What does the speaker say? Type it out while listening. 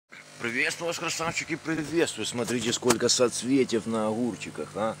Приветствую вас, красавчики, приветствую. Смотрите, сколько соцветий на огурчиках,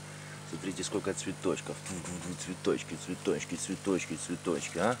 а? Смотрите, сколько цветочков. Цветочки, цветочки, цветочки,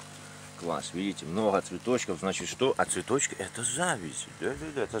 цветочки, а? Класс, видите, много цветочков, значит что? А цветочки это завязи, да,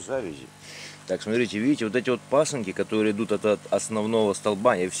 это завязи. Так, смотрите, видите, вот эти вот пасынки, которые идут от основного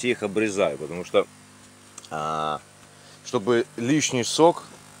столба, я все их обрезаю, потому что, чтобы лишний сок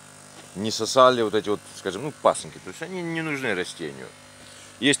не сосали вот эти вот, скажем, ну, пасынки, то есть они не нужны растению.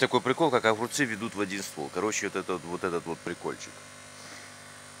 Есть такой прикол, как огурцы ведут в один ствол. Короче, вот этот вот прикольчик.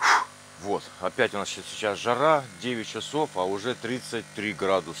 Вот, опять у нас сейчас жара, 9 часов, а уже 33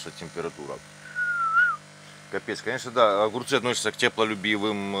 градуса температура. Капец, конечно, да, огурцы относятся к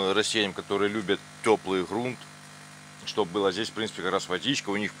теплолюбивым растениям, которые любят теплый грунт. Чтобы было здесь, в принципе, как раз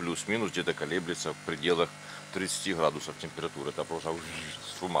водичка, у них плюс-минус где-то колеблется в пределах 30 градусов температуры. Это просто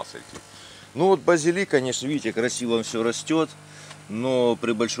с ума сойти. Ну вот базилик, конечно, видите, красиво он все растет. Но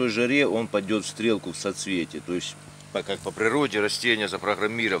при большой жаре он пойдет в стрелку в соцветие. То есть, как по природе растение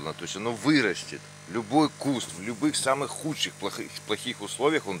запрограммировано. То есть оно вырастет. Любой куст в любых самых худших, плохих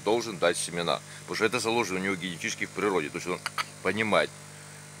условиях он должен дать семена. Потому что это заложено у него генетически в природе. То есть он понимает,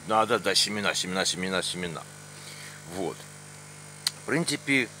 надо дать семена, семена, семена, семена. Вот. В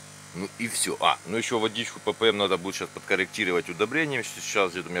принципе, ну и все. Ну еще водичку ppm надо будет сейчас подкорректировать удобрением.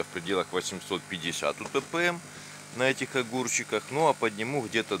 Сейчас где-то у меня в пределах 850 ppm. На этих огурчиках, ну а подниму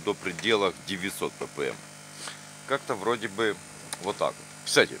где-то до пределах 900 ppm. Как-то вроде бы вот так вот.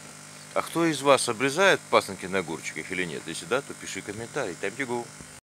 Кстати, а кто из вас обрезает пасынки на огурчиках или нет? Если да, то пиши комментарий. Time to go.